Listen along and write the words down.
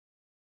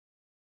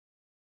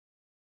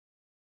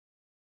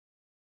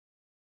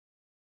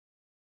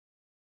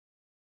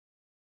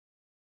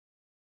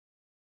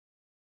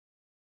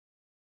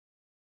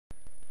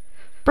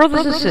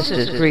Brothers and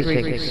sisters,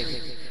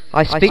 greetings.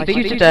 I speak to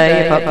you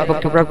today about the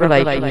book of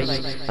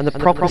Revelations and the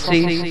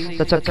prophecies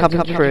that are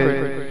coming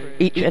true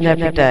each and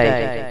every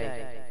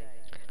day.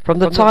 From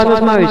the time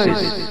of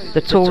Moses,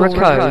 the Torah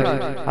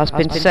code has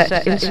been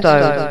set in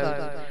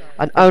stone,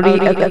 and only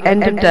at the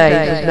end of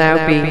days is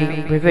now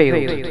being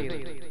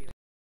revealed.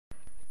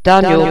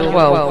 Daniel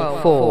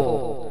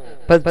 12:4.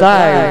 But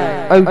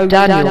thou, O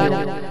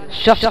Daniel,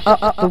 shut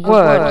up the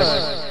words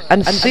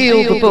and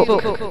seal the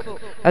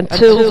book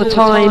until the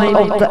time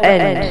of the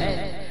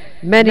end.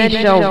 Many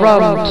shall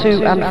run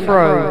to and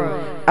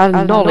fro,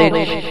 and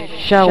knowledge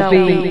shall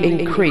be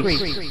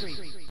increased.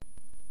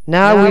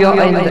 Now we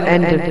are in the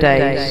end of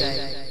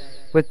days,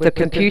 with the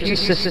computer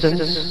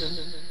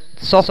systems,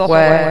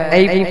 software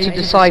able to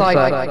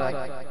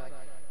decipher.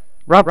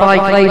 Rabbi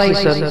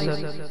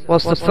Glazerson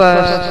was the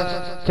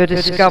first to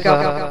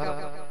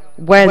discover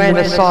when the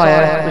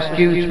Messiah was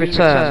due to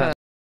return.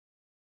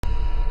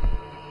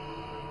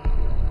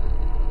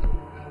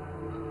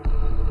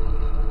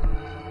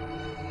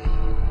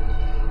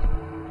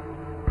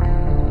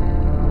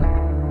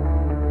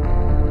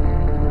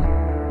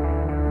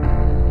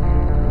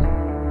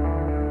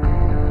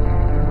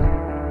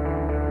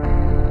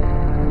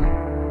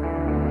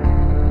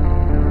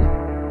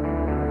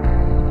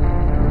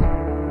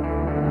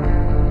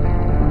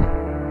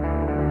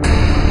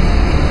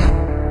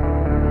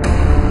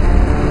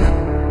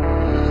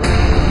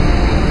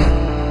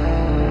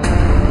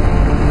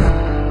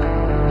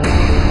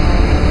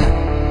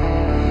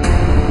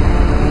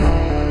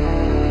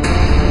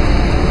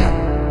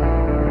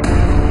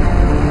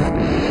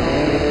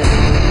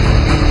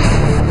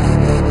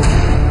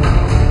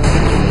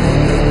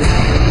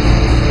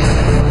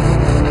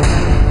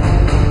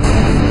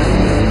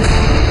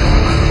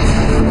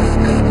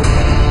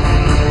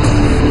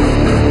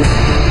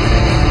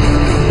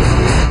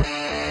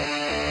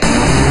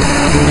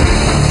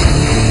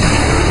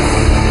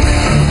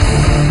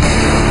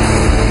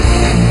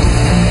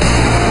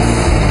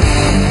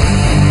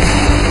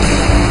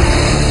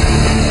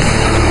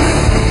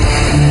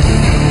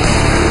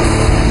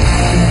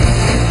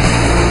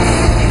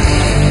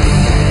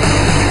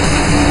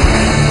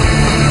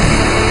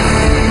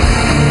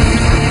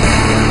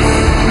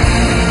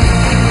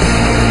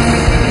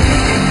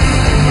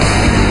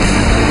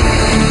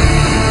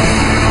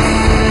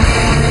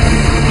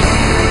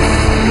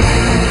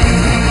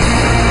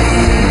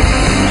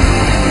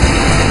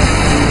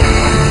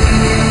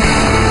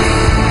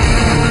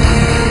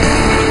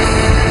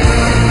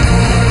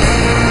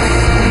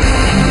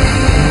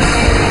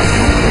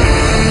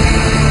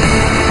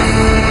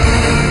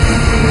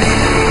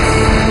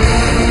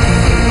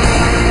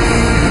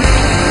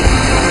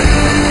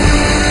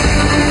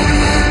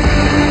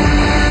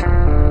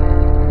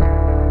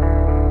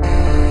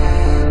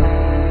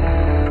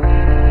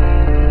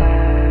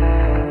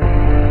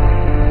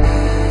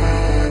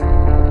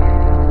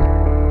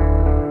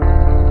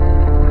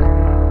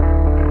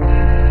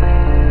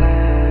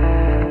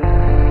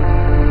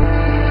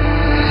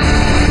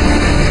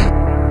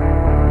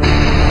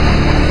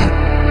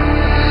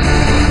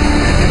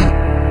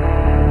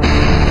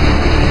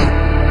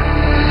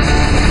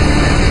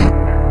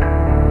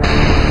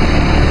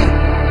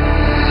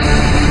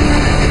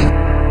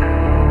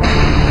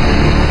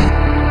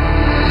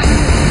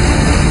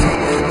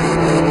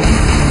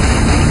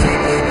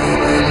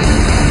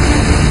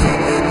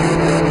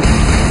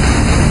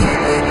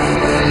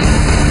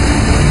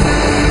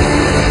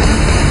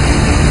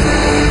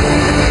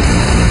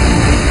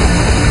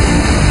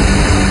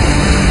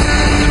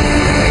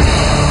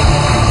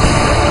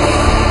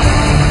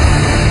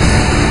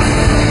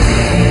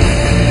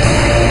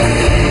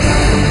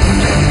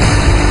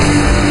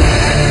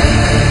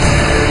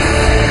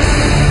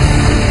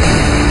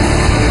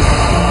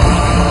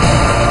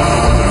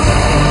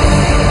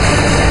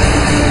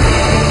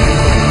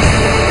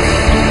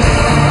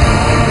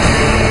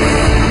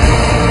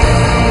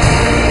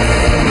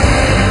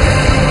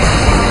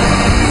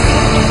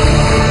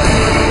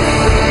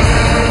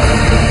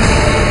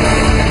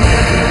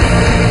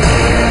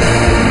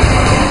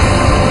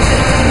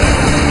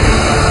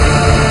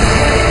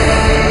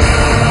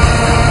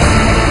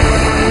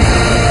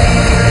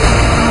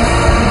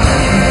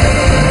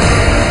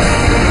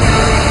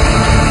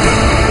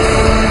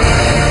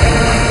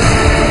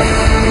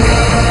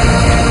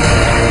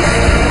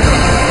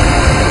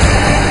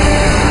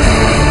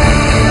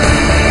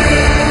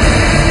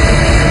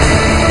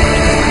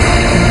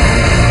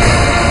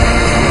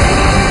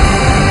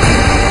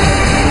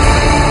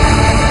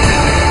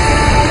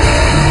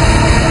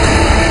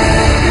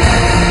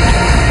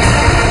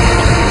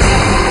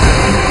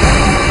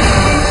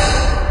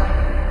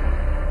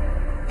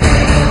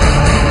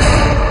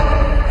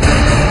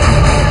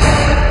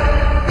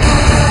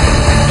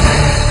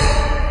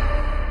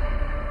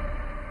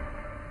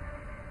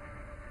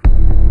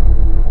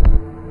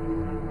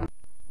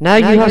 Now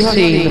you have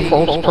seen the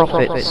false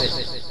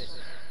prophets.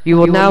 You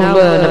will now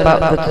learn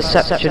about the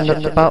deception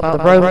about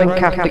the Roman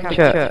Catholic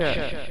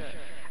Church,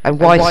 and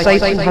why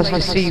Satan has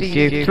deceived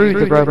you through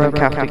the Roman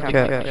Catholic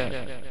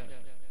Church.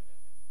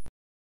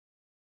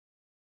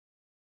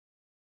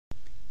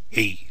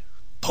 Hey,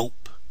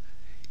 Pope.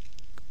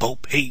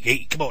 Pope,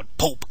 hey, come on,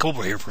 Pope, come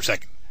over here for a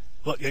second.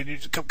 Look,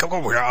 come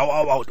over here. I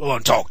want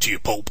to talk to you,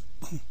 Pope.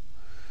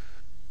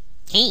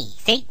 Hey,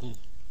 Satan,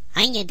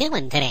 how you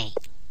doing today?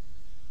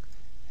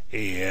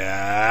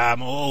 Yeah,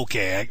 I'm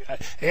okay.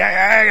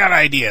 I got an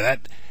idea.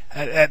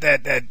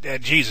 That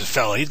Jesus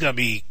fella, he's gonna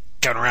be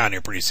coming around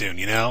here pretty soon,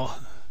 you know?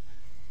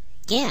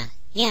 Yeah,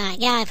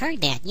 I've heard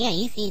that. Yeah,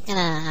 he's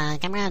gonna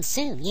come around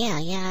soon. Yeah,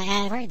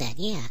 I've heard that.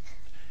 Yeah.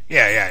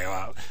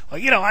 Yeah. Well,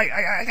 you know,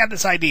 I got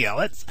this idea.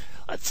 Let's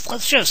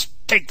just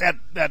take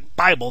that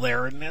Bible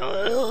there and do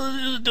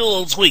a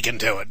little tweaking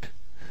to it.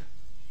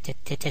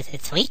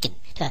 Tweaking?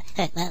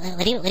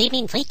 What do you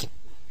mean tweaking?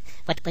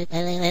 What do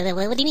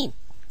you mean?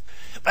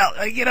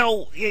 Well, you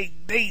know,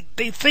 they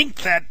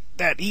think that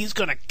he's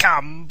gonna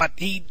come, but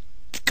he's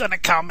gonna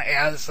come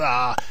as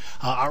a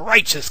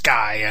righteous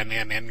guy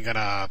and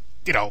gonna,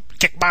 you know,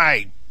 kick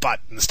my butt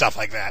and stuff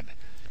like that.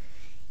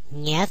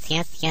 Yes,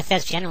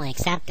 that's generally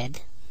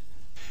accepted.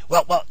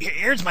 Well,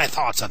 here's my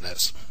thoughts on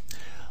this.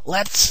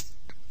 Let's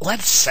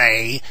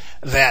say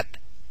that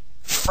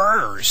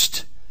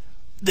first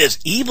this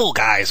evil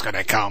guy is going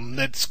to come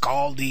that's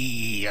called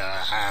the,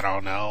 I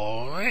don't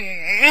know,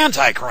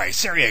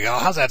 Antichrist. There you go.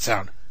 How's that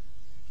sound?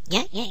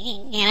 Yeah,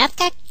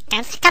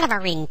 that's kind of a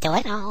ring to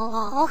it.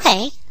 Oh,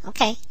 okay.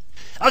 Okay.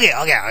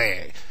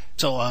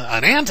 So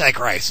an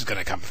Antichrist is going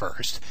to come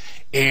first,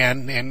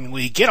 and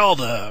we get all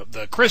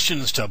the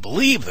Christians to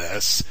believe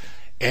this,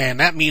 and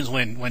that means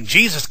when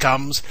Jesus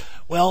comes,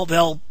 well,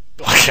 they'll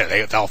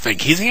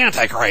think he's the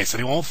Antichrist,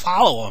 and he won't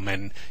follow him,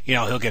 and, you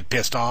know, he'll get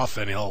pissed off,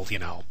 and he'll, you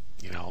know,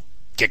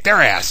 kick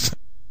their ass.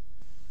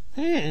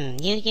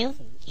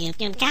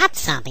 You've got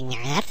something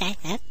there.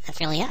 That's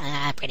really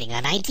a pretty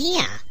good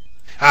idea.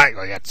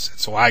 Well,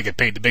 that's why I get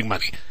paid the big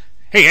money.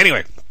 Hey,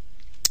 anyway,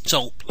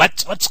 so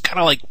let's kind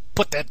of like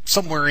put that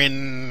somewhere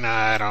in,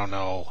 I don't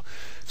know,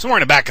 somewhere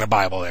in the back of the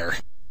Bible there.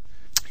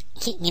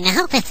 You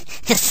know,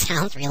 this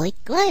sounds really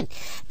good,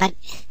 but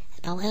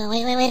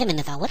wait a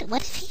minute though. What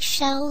if he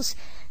shows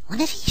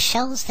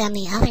them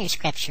the other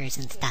scriptures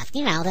and stuff?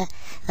 You know,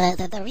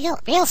 the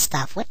real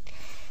stuff. What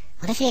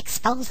if he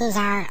exposes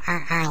our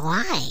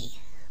lie?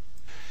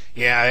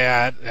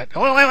 Yeah. Wait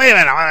a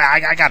minute.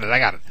 I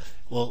got it.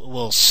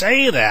 We'll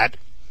say that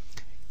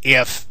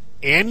if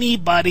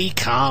anybody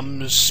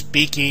comes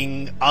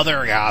speaking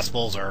other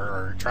gospels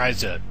or tries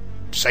to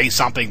say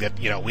something that,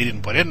 you know, we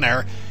didn't put in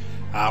there,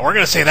 we're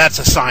going to say that's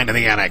a sign of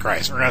the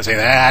Antichrist. We're going to say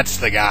that's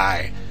the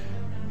guy.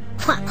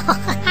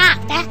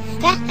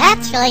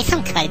 That's really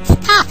some good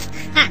stuff.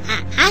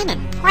 I'm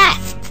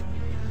impressed.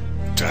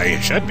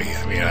 You should be.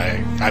 I mean,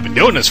 I've been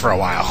doing this for a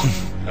while.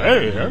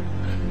 Hey.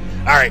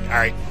 All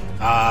right.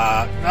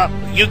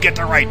 You get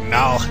to writing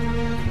now.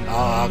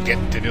 I'll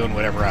get to doing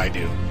whatever I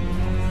do.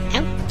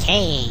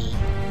 Okay.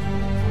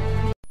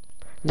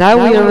 Now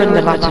we are in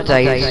the latter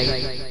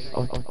days,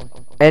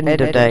 end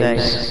of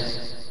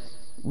days,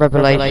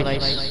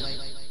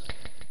 Revelations.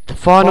 The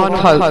final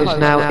Pope is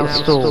now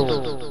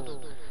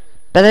installed.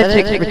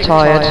 Benedict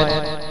retired,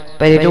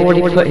 but he had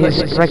already put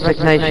his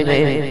resignation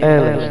in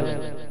early.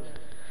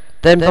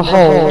 Then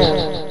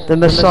behold, the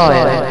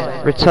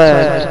Messiah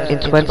returned in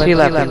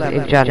 2011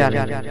 in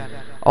January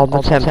on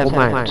the Temple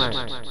Mount.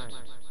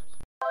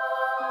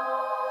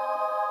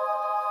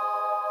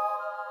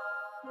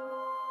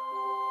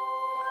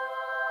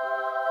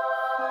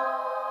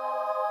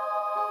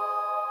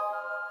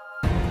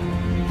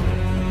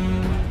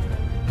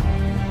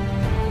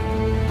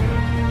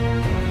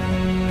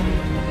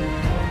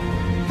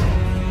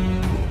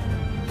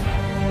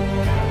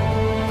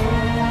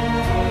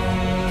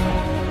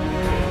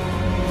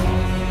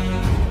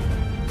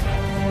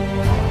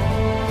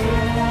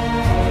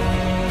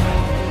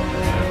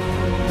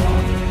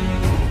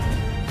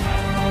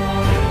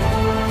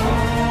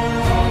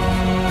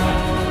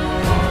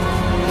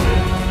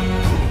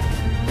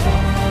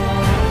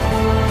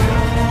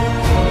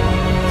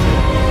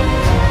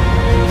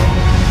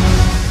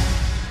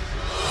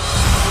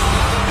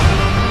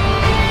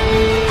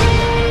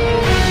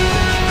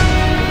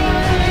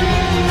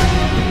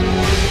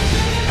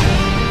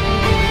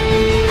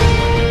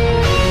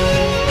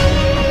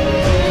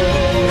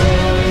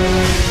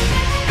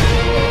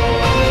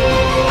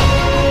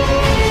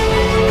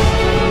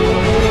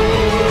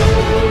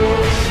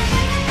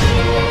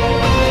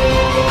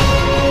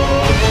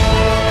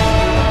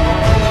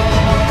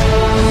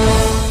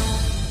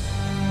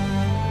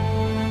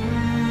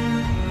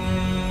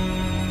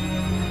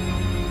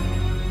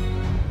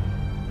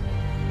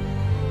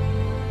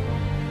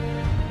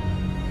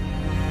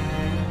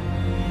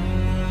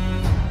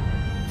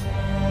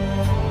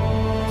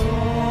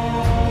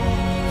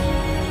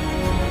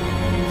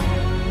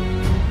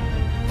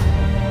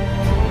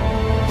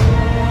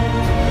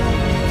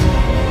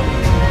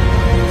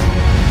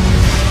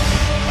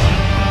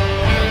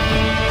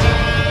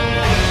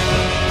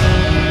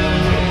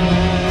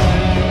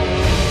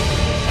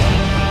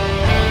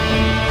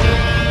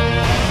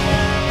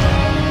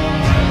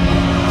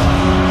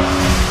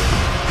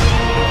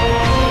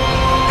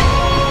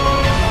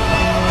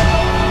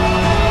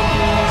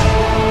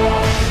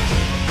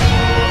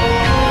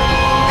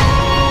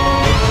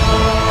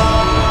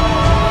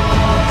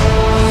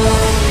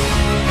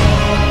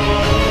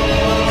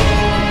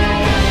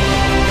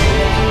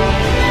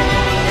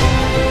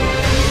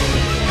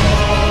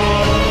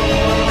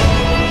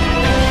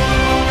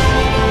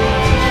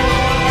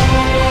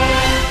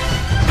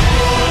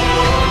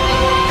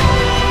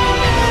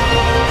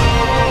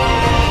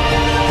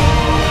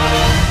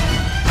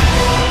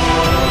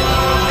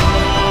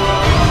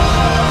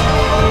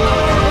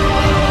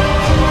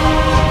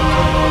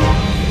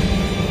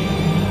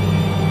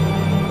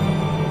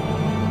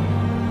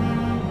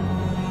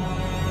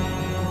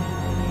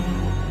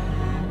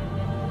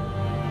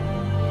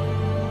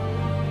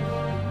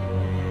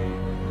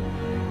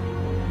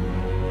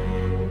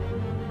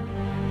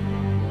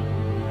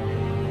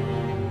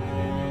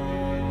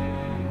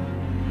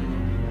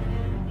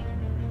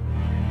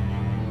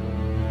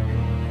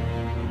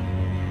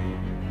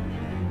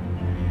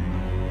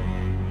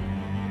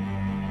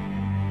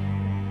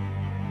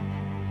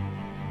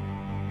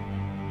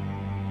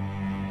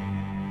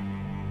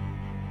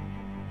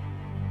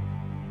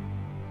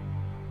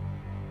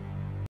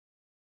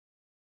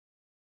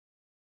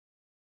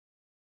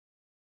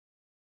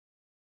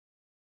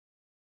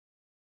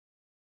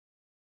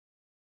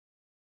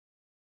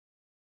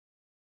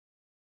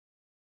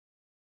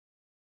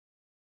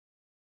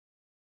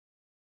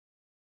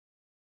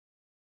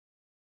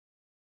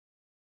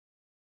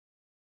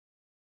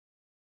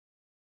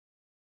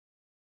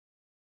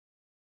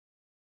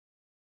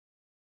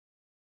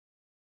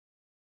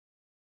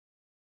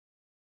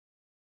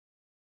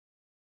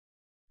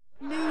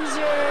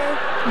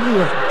 You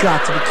have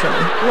got to be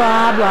kidding.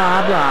 Blah, blah,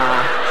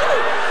 blah.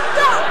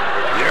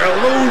 You're a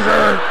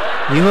loser.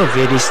 You are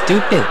really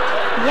stupid.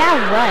 Yeah,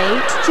 right.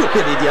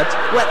 Stupid idiot.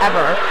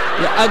 Whatever.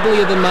 You're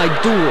uglier than my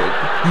duel.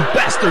 You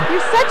bastard.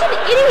 You're such an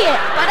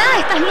idiot. Pará,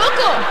 estás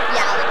loco.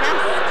 Yeah, like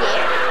I'm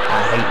scared.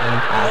 I hate you.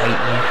 I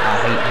hate you. I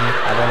hate you.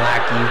 I don't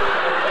like you.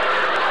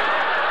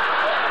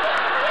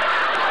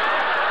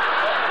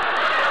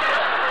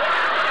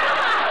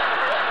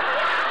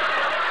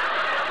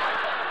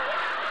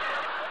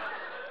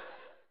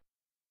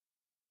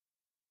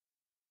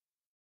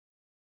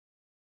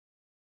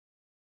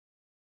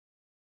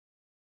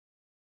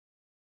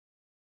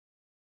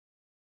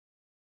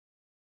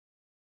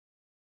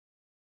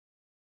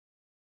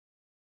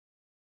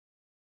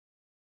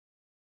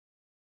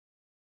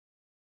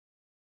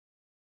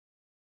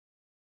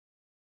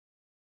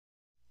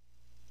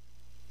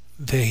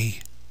 They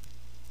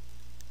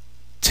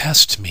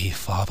test me,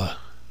 Father.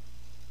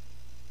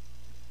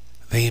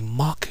 They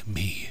mock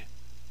me,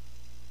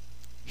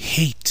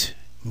 hate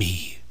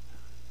me,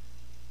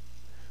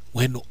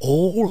 when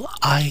all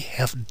I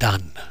have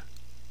done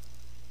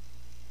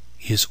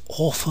is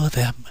offer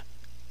them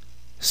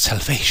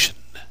salvation.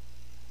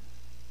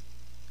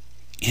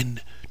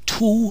 In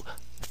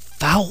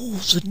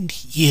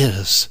 2,000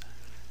 years,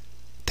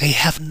 they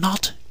have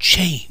not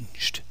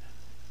changed.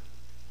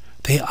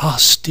 They are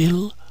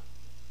still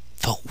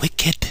the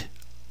wicked,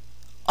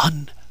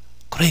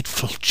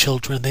 ungrateful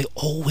children they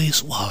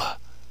always were.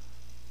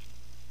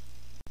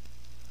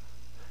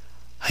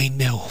 I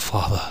know,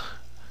 Father,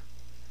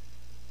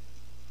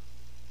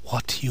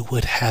 what you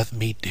would have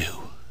me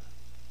do,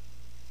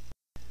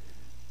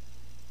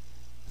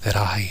 that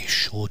I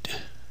should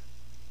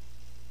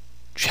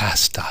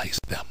chastise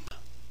them.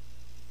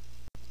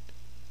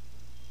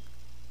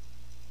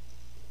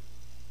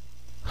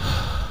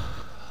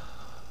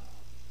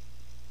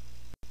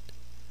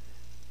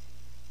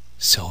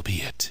 So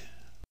be it.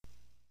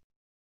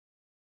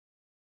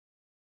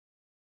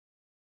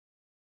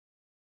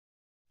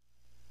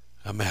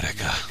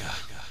 America,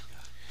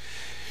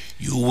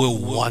 you were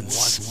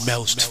once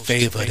most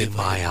favored in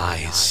my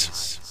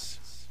eyes,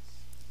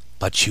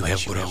 but you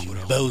have grown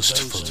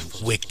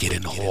boastful, wicked,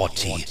 and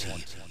haughty.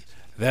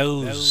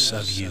 Those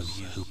of you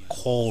who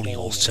call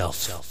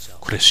yourself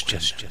Christian,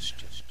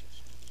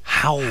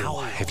 how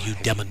have you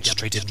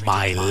demonstrated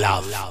my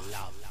love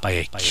by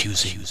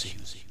accusing?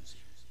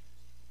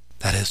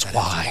 That is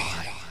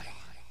why,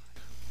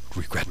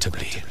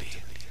 regrettably,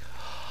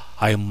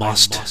 I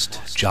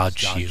must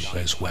judge you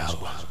as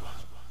well.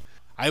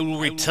 I will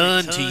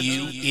return to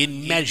you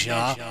in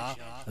measure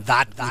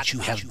that which you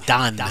have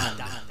done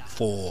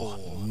for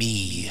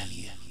me.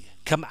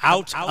 Come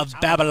out of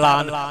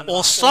Babylon,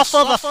 or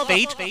suffer the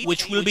fate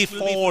which will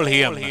befall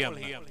him.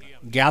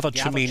 Gather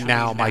to me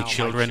now, my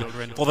children,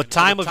 for the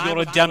time of your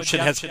redemption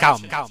has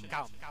come.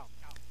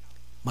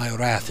 My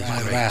wrath is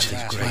great. My wrath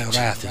is great. My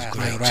wrath is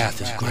great. My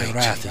wrath is great. My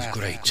wrath is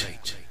great.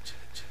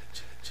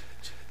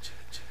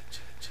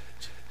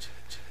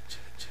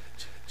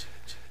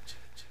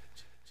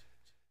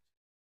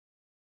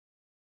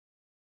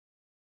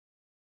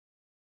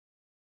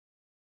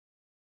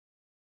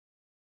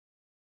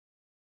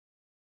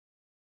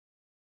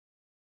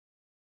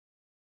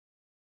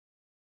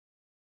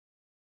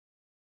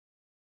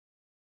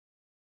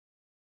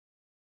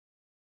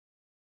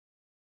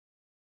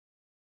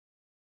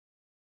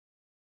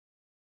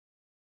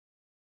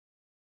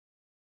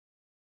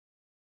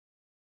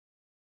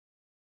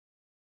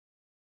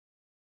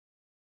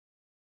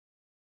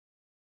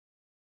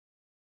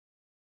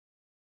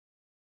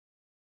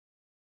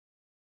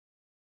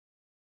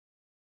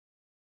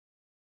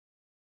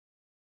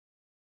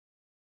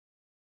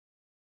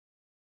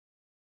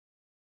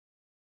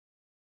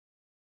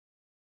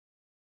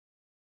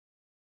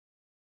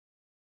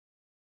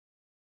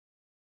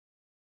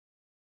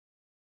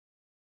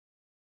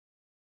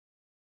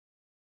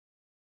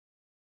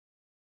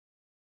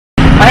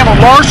 I have a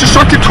large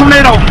destructive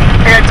tornado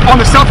and on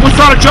the southwest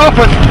side of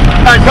Joplin.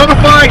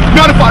 Notify,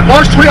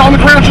 large tornado on the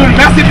ground doing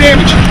massive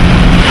damage.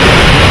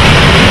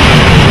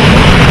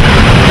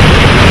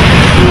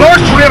 Large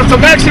tornado, it's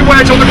a maxi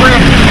wedge on the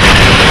ground.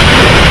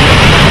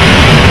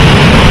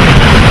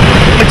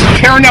 It's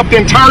tearing up the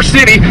entire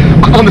city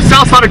on the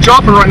south side of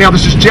Joplin right now.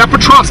 This is Jeff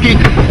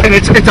Petrovsky, and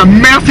it's a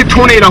massive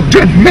tornado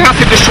doing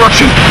massive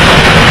destruction.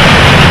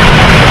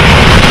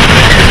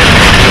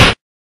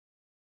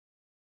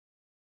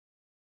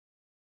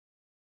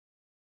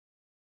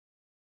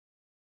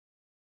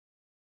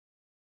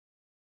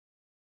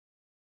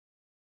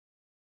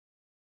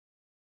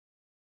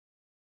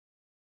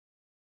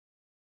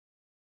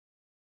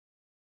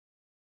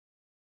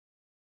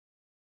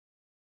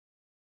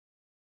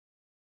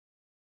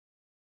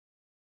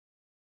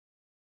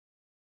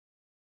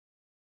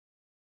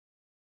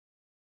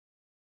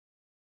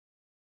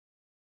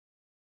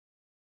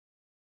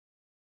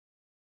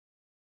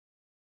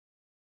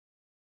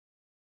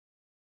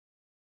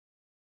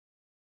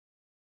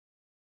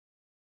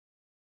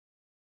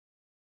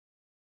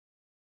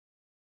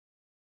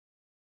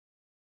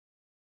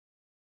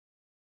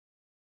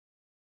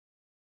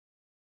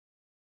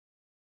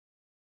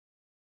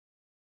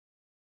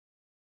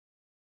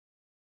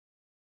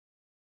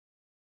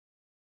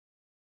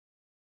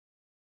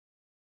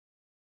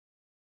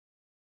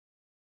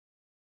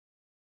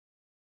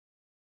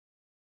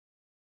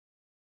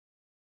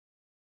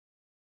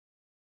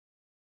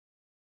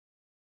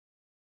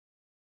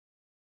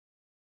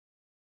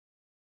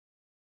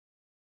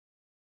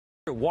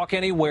 Walk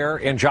anywhere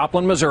in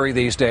Joplin, Missouri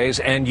these days,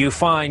 and you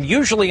find,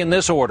 usually in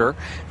this order,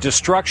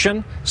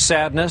 destruction,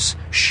 sadness,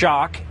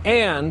 shock,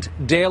 and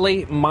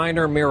daily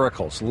minor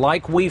miracles,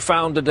 like we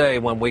found today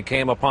when we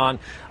came upon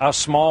a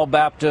small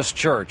Baptist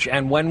church.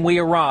 And when we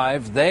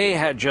arrived, they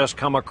had just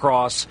come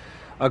across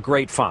a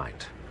great find.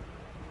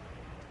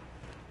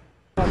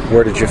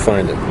 Where did you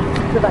find it?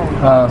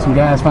 Some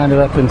guys found it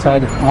up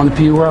inside on the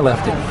pew where I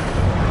left it.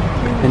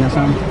 Isn't that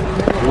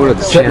something? What are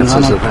the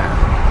chances of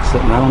that?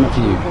 Sitting right on the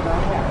pew.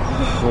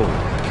 Holy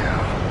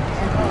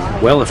cow.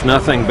 Well, if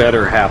nothing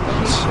better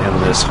happens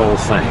in this whole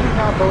thing,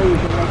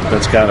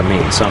 that's got to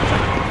mean something.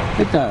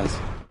 It does.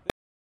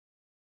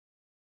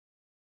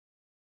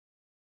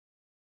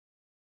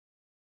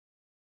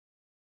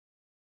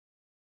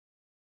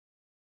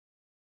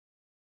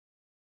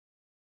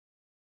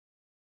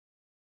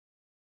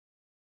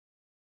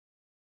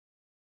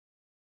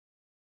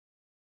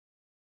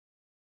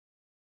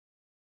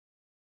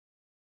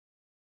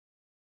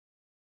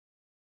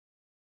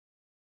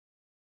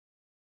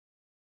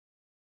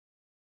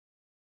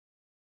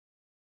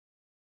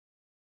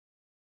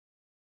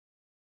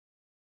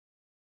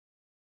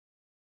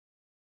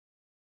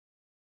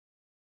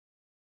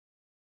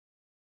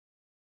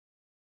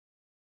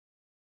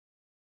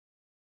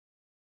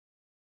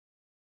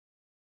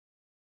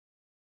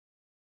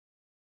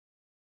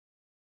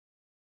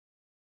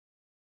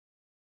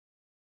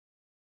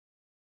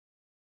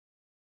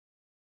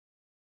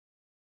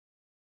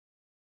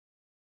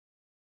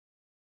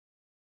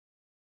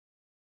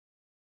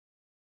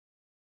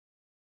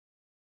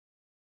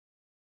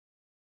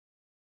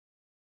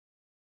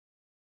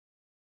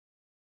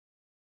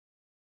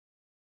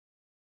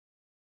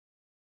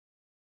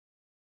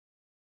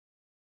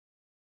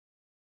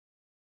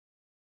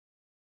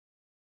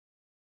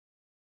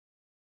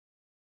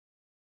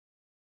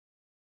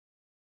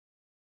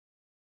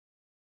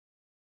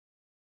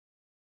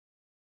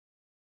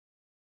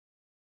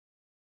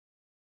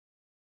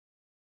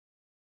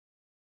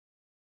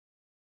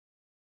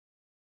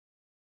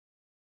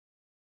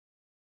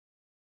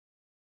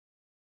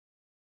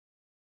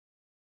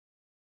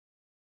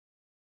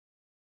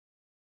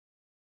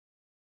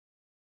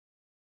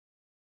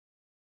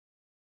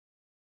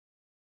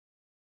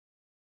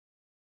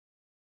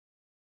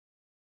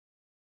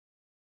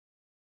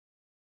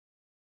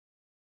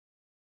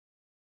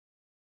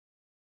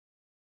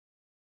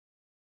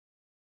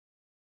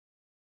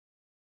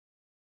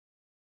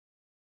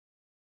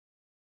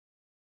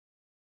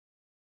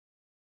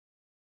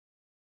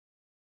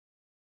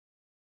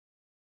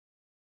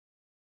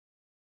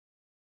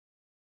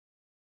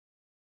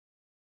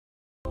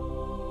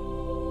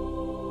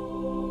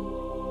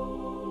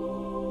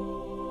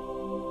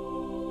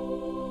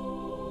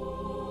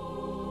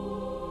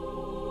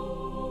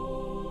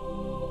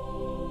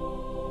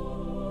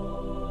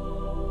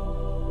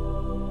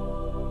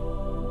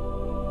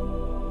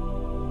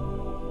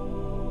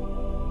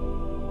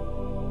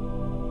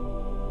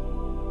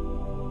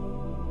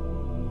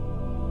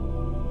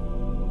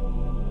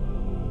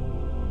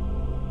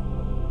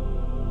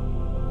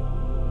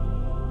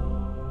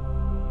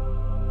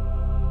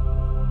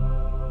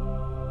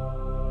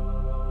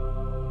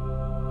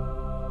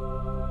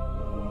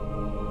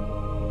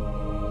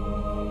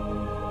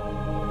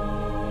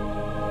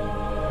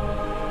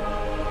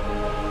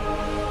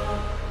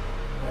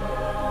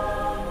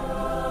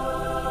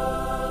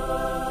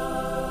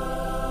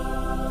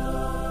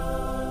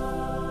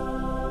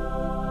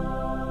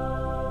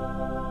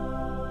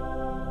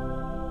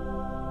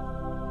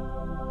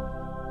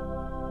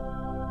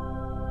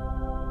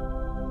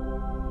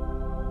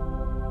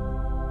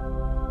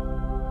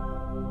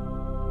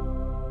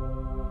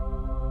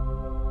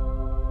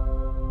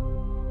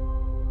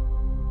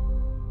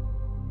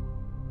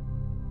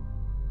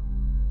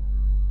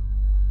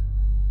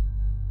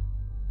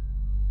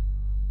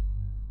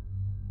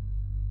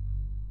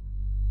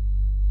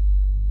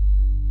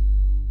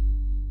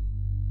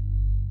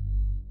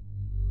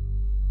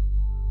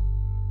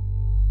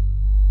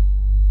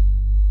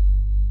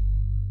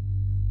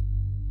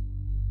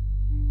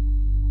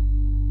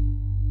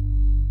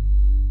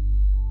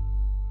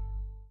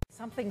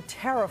 Something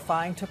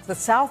terrifying took the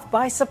South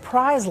by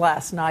surprise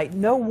last night.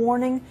 No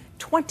warning,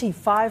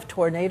 25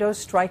 tornadoes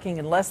striking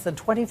in less than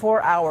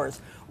 24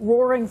 hours,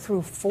 roaring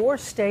through 4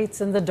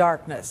 states in the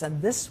darkness.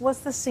 And this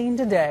was the scene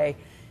today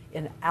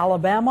in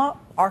Alabama,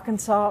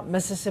 Arkansas,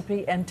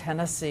 Mississippi, and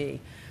Tennessee,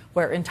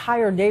 where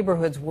entire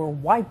neighborhoods were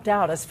wiped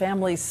out as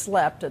families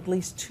slept. At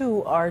least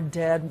 2 are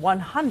dead,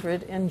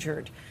 100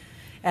 injured.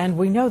 And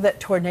we know that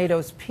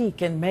tornadoes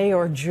peak in May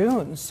or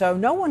June, so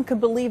no one could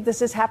believe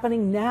this is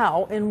happening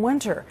now in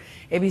winter.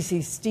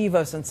 ABC's Steve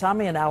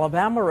Sammy in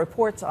Alabama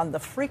reports on the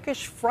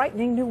freakish,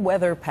 frightening new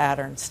weather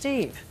pattern.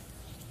 Steve.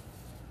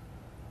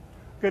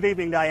 Good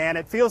evening, Diane.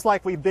 It feels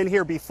like we've been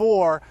here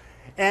before,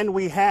 and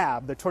we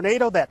have. The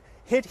tornado that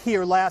hit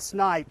here last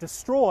night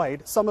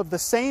destroyed some of the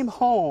same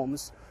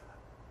homes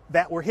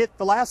that were hit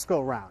the last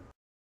go-round.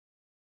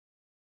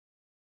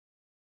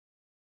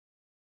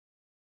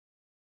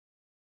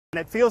 And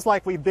it feels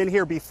like we've been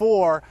here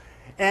before,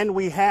 And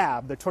we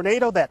have. The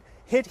tornado that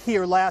hit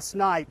here last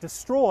night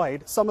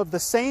destroyed some of the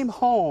same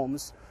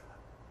homes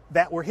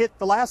that were hit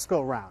the last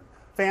go round.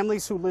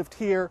 Families who lived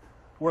here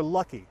were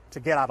lucky to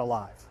get out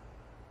alive.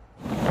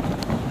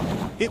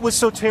 It was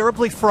so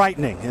terribly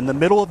frightening. In the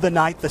middle of the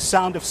night, the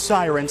sound of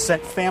sirens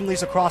sent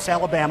families across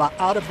Alabama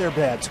out of their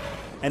beds.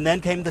 And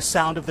then came the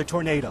sound of the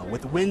tornado,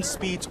 with wind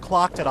speeds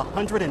clocked at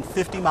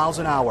 150 miles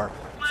an hour,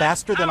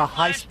 faster than a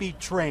high-speed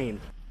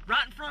train.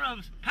 Right in front of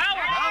us.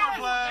 Power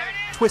flag!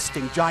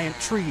 Twisting giant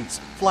trees,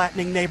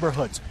 flattening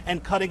neighborhoods,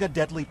 and cutting a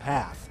deadly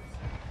path.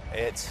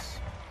 It's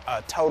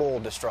a total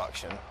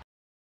destruction.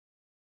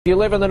 If you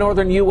live in the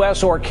northern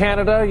U.S. or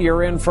Canada,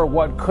 you're in for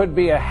what could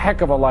be a heck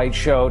of a light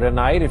show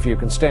tonight if you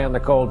can stand the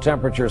cold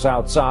temperatures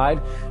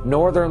outside.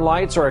 Northern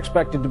lights are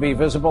expected to be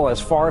visible as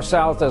far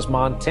south as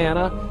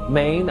Montana,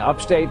 Maine,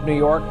 upstate New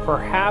York,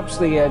 perhaps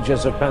the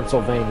edges of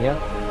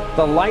Pennsylvania.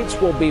 The lights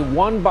will be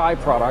one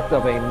byproduct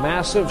of a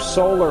massive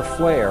solar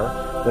flare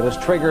that has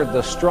triggered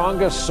the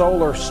strongest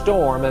solar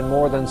storm in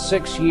more than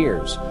 6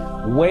 years.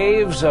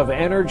 Waves of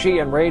energy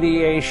and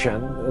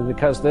radiation,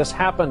 because this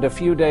happened a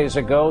few days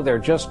ago, they're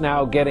just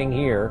now getting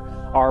here,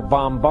 are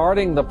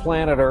bombarding the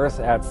planet Earth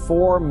at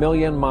 4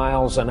 million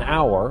miles an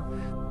hour.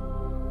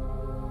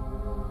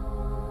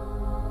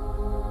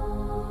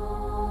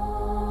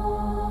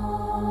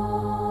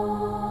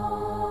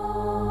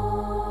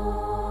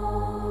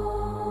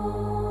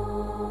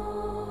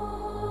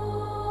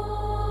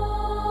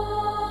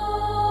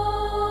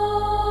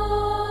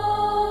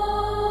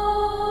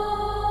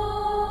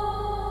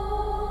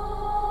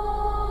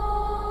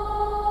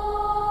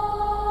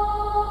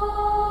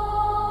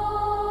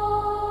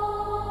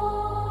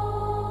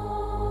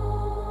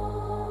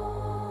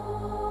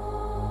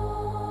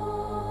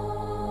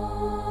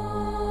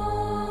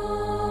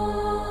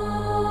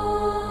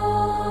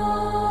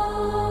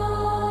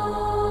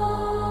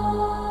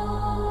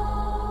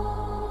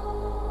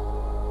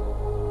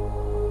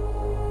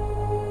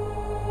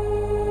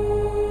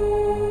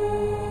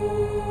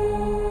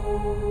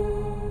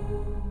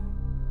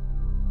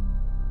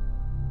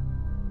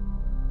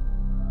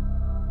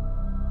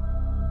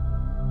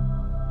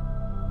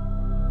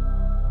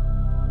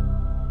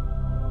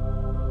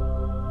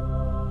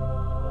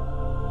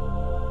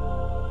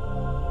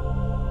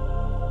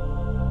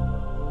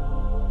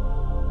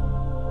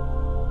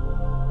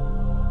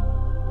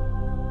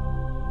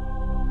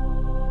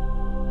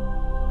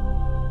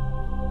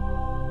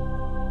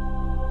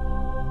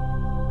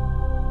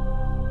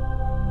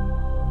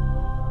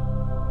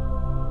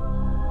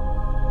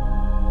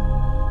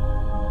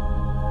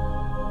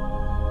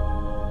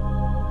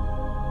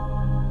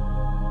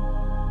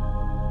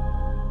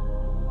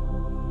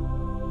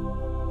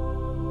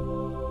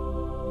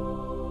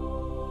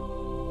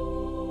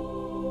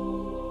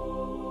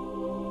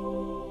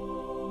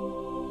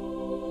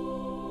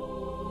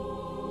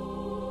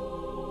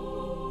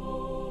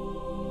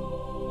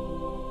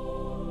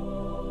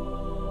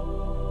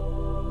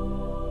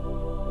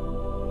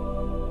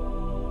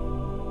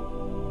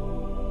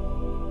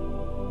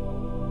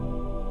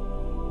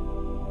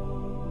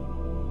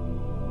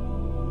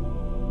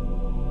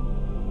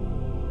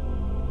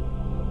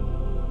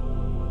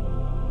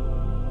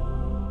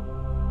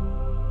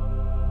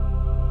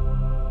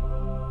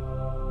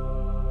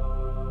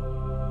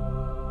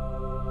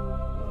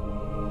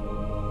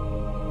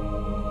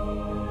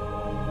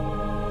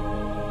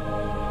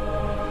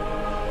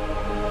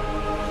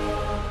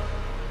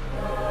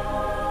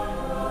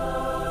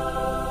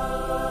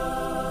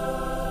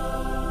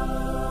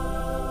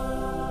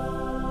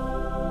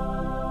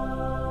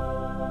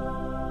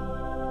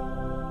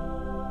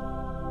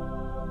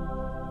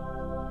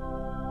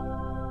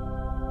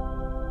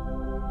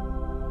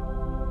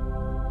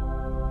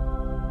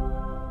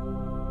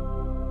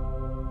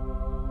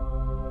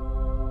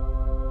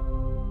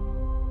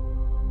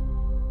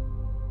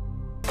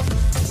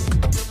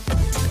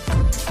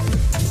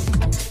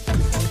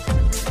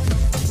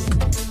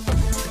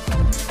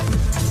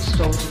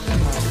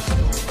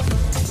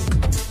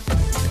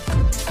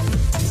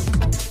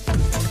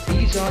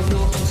 These are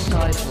your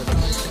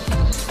subsidence.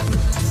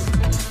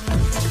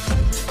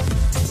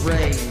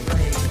 Rain,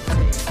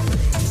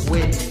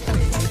 wind,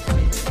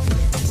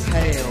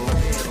 hail,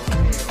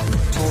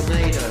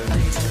 tornado,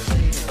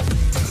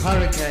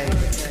 hurricane,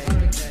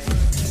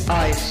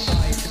 ice,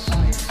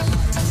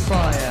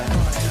 fire,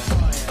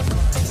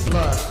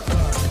 blood,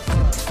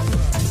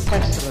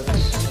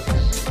 pestilence.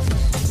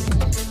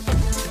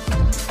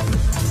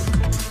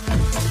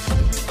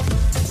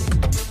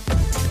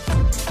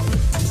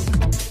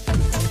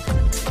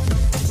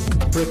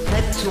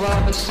 Repent to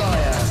our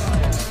Messiah,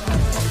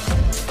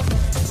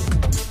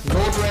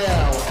 Lord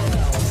Real,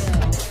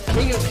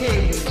 King of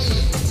Kings,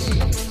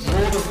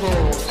 Lord of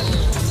Lords.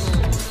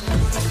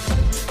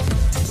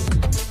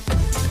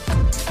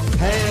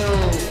 Hail,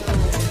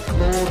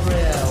 Lord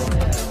Real.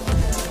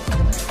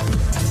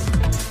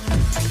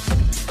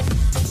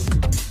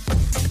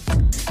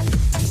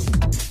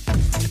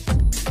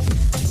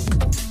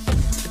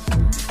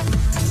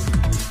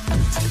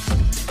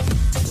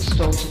 The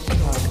storms have come.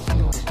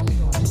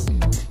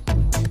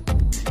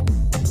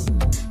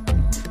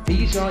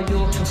 These are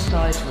your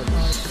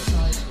chastisements.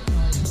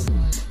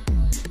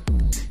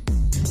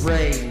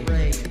 Rain,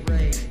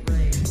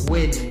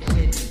 wind,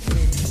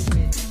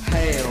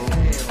 hail,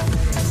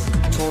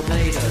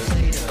 tornado,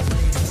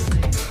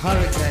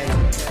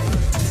 hurricane,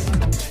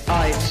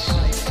 ice,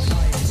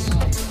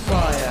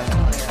 fire,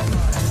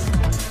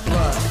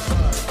 blood,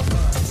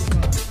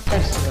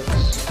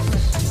 pestilence.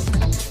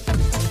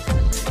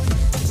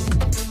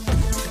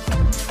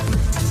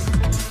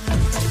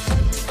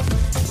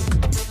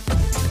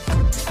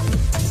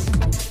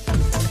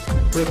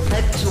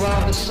 Repent to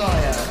our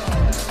Messiah,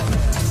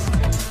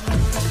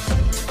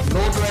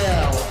 Lord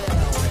Real,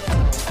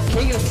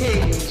 King of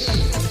Kings,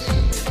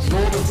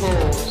 Lord of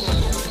Lords.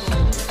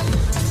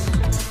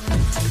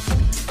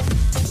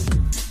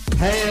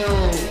 Hail,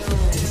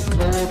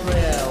 Lord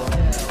Real.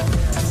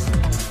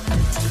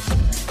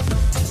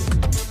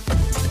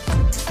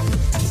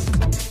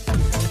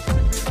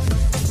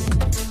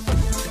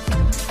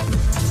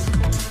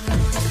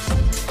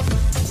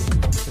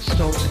 The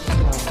stones of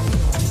cloud.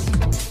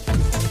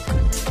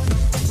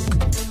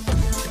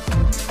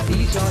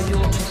 These are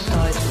your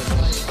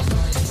chastisements.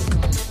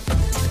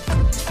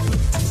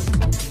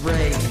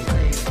 Rain,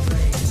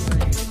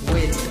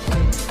 wind,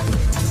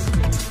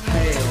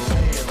 hail,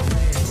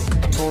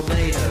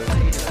 tornado,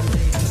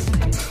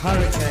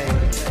 hurricane,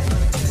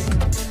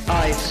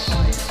 ice,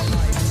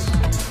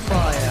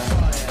 fire,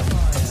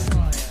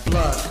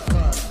 blood,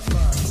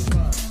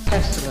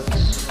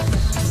 pestilence.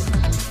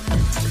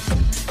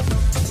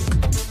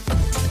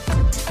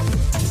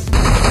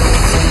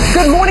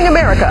 Good morning,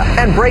 America,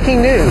 and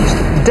breaking news.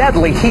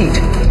 Deadly heat.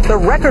 The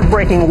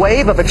record-breaking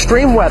wave of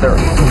extreme weather.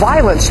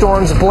 Violent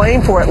storms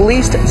blamed for at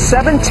least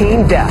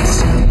 17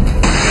 deaths.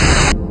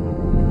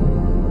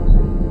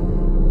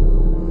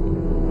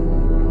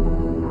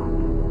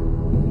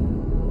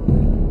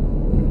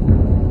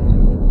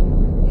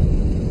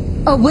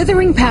 A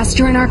withering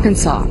pasture in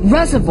Arkansas,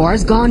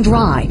 reservoirs gone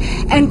dry,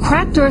 and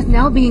cracked earth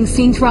now being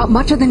seen throughout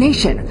much of the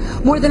nation.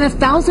 More than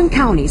 1,000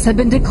 counties have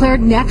been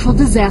declared natural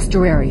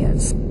disaster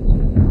areas.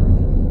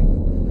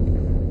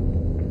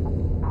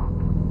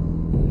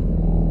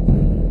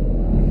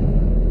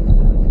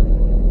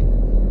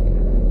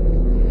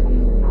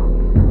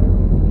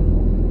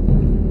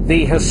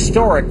 The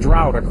historic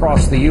drought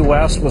across the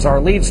U.S. was our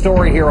lead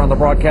story here on the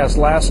broadcast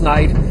last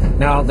night.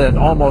 Now that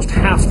almost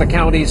half the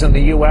counties in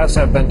the U.S.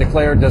 have been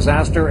declared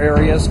disaster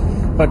areas.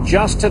 But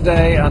just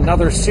today,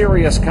 another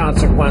serious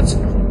consequence.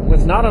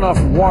 With not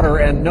enough water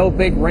and no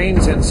big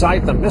rains in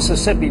sight, the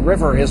Mississippi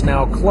River is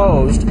now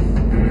closed.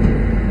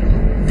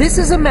 This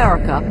is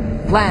America,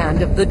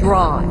 land of the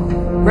dry.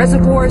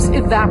 Reservoirs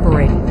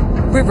evaporating,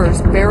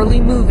 rivers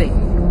barely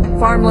moving.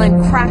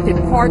 Farmland cracked and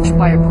parched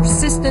by a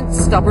persistent,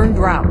 stubborn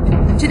drought.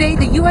 Today,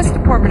 the U.S.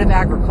 Department of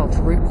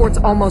Agriculture reports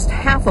almost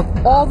half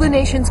of all the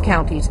nation's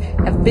counties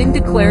have been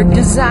declared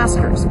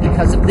disasters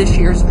because of this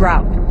year's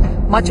drought.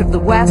 Much of the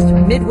West,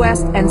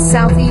 Midwest, and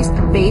Southeast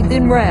bathed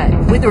in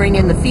red. Withering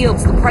in the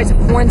fields, the price of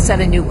corn set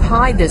a new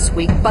high this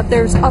week, but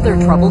there's other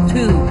trouble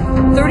too.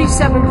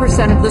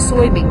 37% of the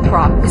soybean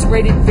crop is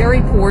rated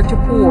very poor to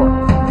poor.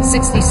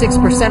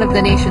 66% of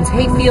the nation's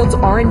hay fields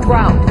are in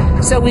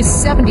drought. So is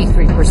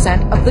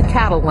 73% of the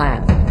cattle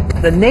land.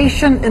 The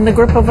nation in the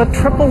grip of a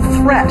triple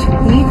threat: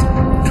 heat,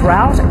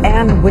 drought,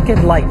 and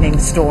wicked lightning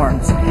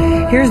storms.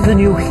 Here's the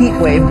new heat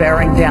wave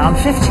bearing down.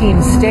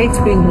 15 states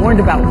being warned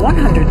about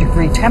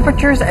 100-degree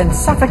temperatures and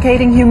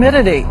suffocating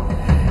humidity.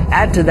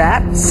 Add to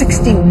that,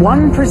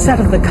 61%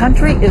 of the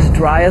country is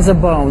dry as a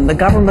bone. The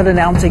government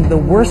announcing the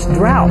worst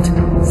drought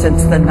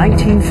since the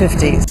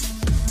 1950s.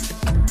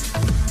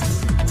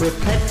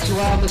 Repent to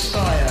our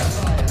Messiah,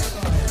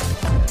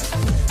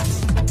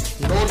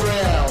 Lord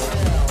Real,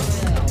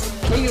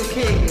 King of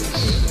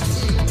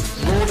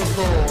Kings, Lord of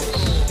Lords.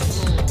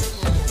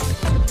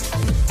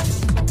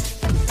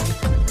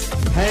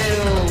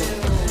 Hail,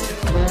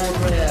 Lord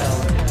Real.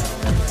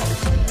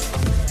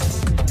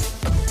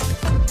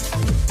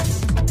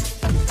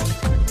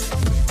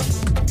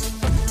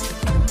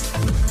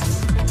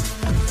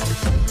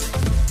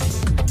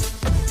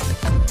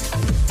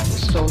 The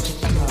stones of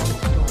cloud.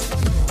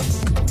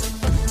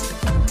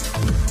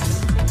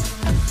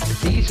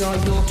 These are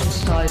your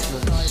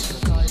chastisements.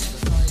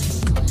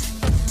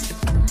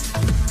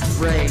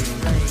 Rain,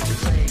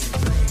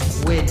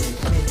 wind,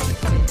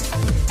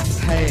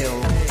 hail,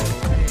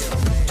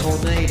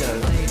 tornado,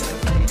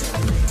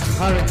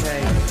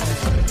 hurricane,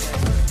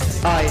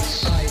 ice,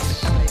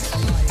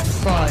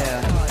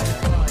 fire,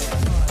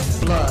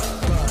 blood,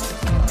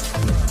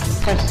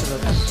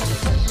 pestilence.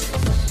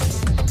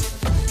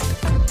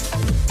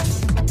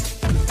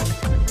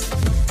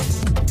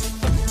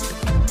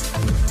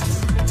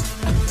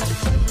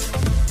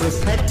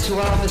 Repent to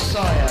our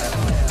Messiah,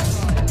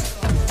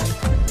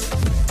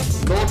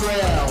 Lord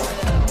Real,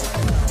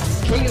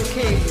 King of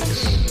Kings,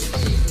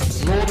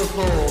 Lord of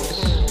Lords.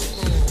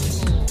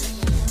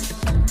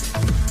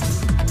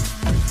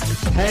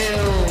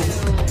 Hail,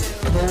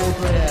 Lord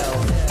Real.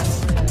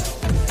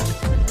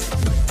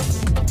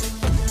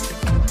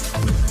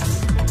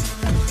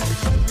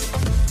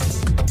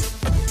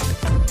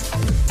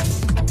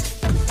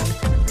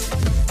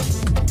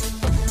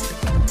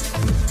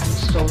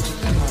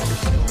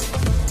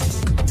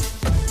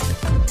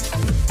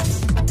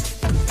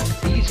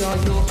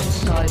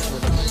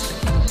 chastisements.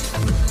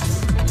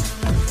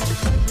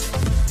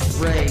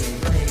 Rain,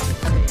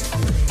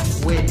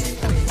 wind,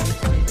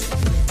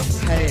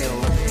 hail,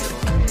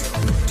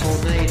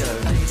 tornado,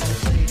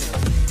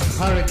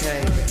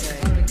 hurricane,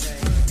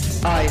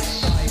 ice,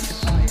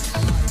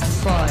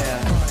 fire,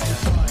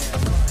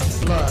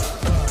 blood,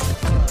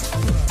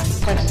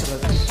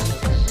 pestilence.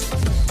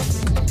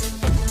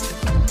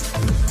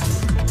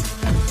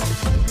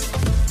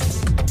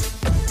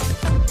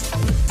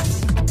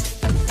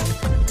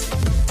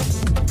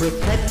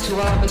 Repent to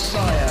our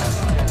Messiah,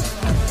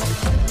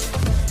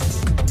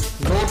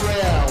 Lord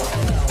Real,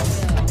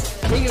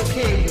 King of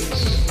Kings,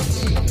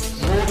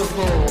 Lord of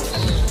Lords.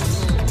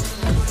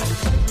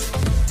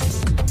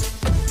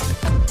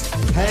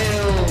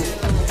 Hail,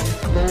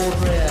 Lord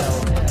Real.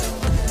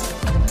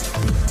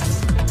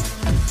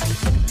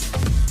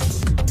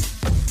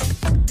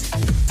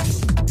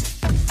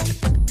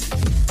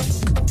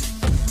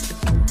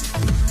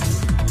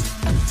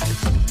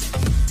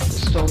 The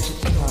storms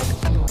have come.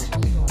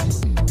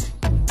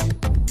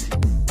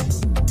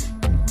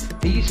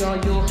 These are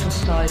your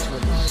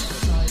chastisements.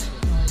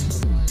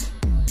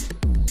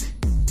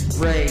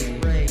 Rain,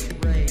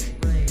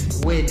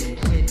 wind,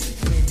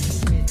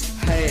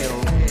 hail,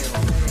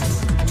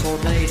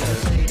 tornado,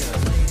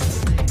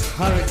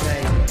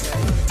 hurricane,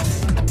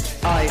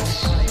 ice,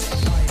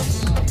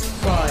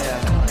 fire,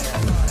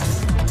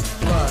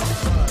 blood,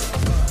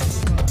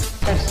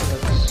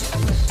 pestilence.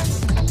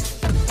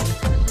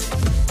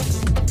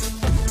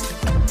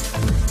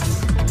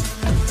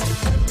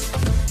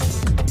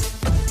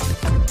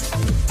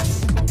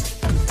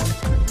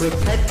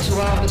 Repent to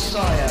our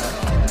Messiah,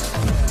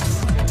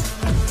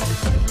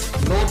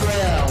 Lord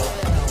Real,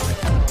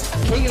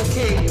 King of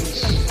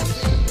Kings,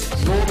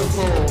 Lord of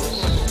Lords.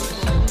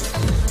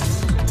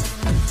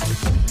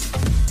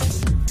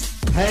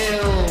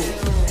 Hail,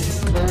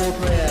 Lord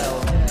Real.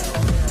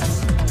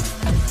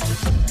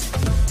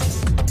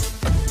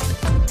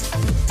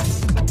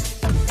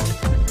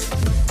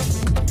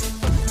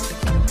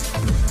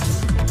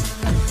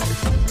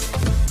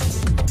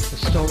 The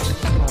storms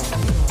have come.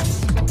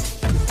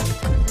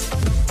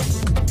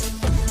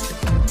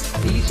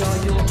 These are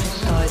your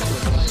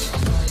chastisements.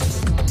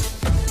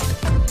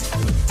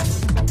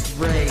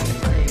 Rain,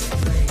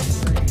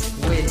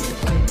 wind,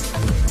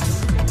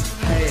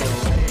 hail,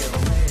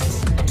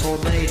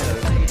 tornado,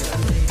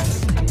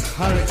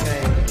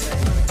 hurricane,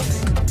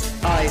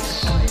 ice,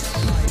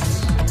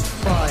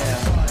 fire,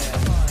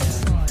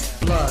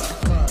 blood,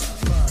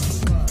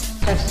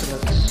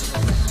 pestilence.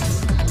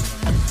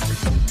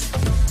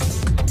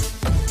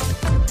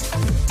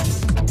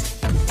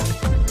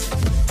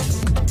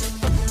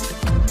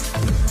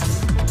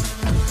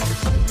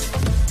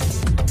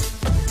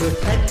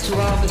 Repent to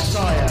our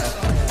Messiah,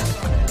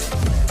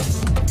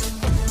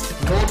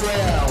 Lord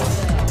Real,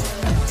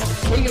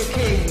 King of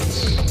Kings,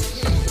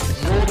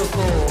 Lord of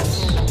Lords.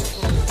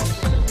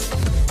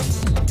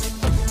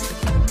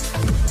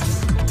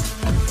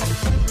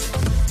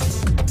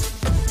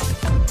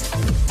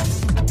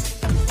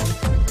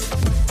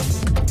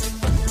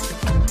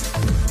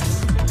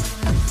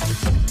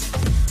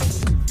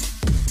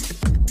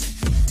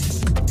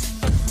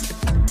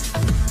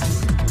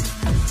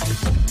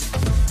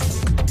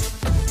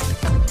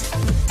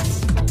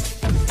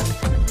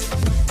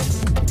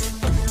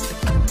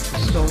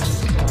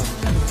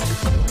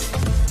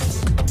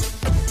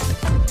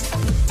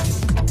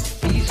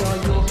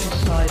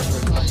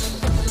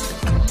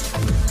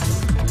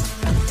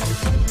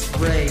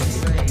 Rain,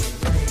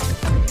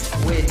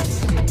 wind,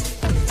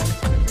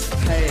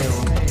 hail,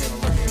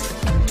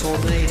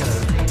 tornado,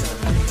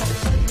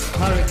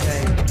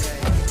 hurricane,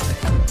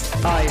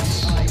 ice,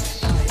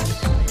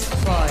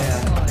 fire,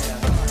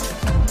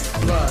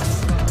 blood,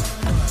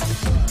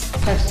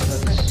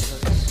 pestilence.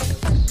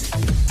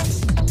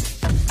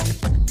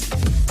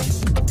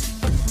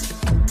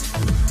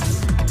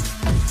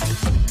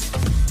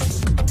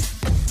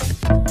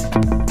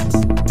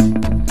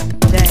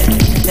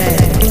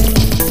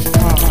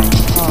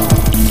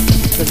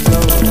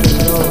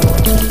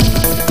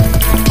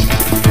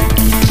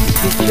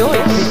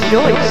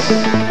 Rejoice.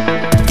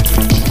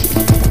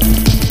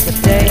 The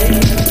day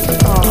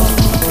of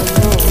the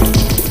Lord.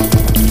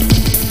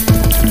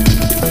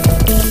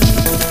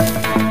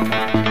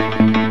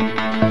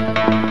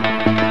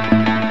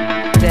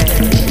 Day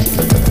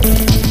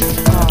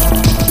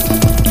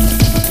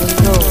of the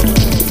Lord.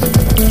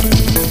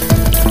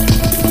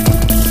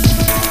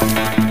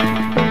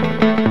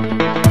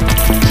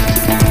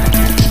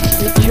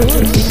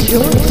 Rejoice,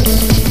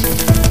 rejoice.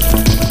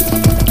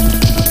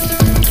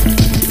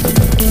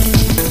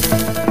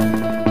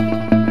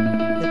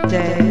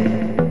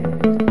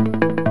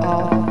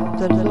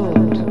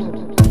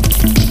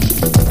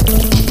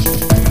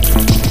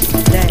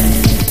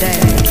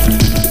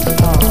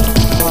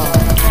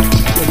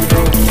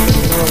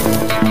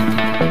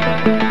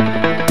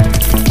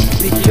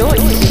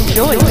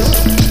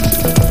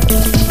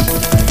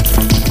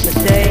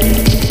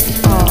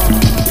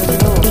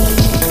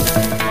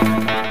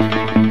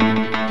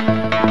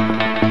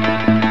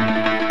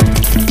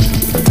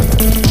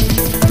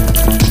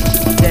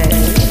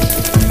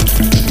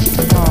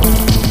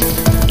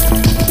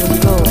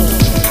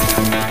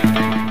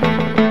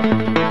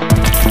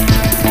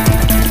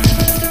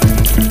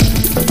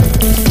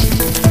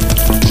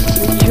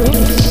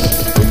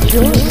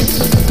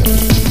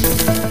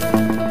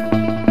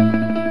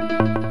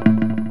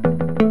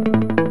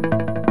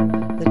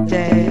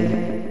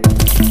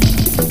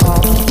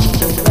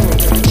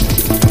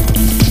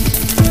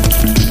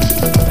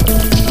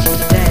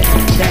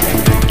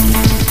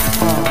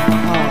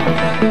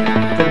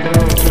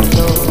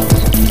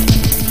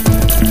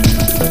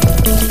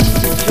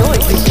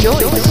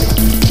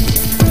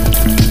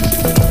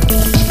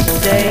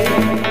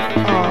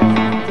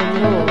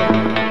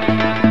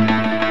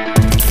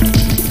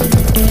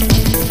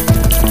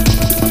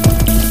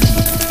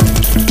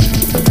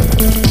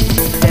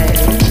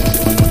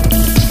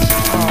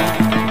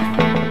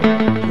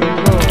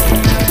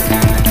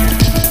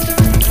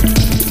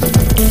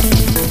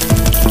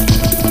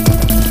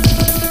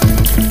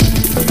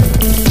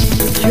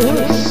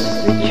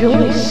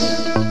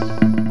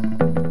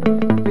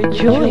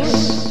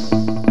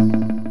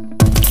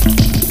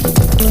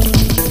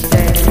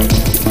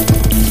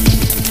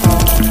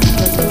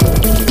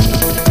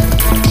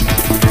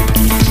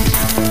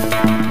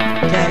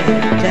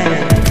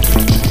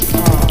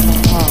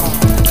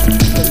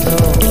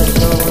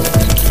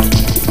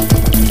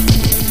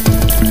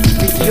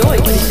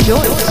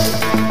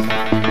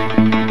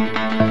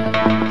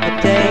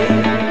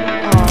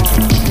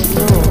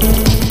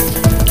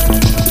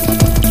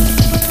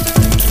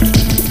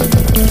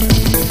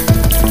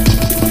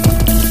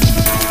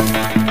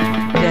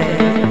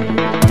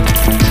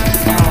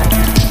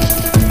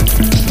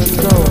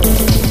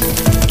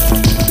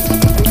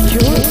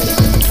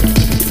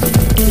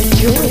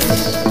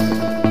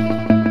 Priestess.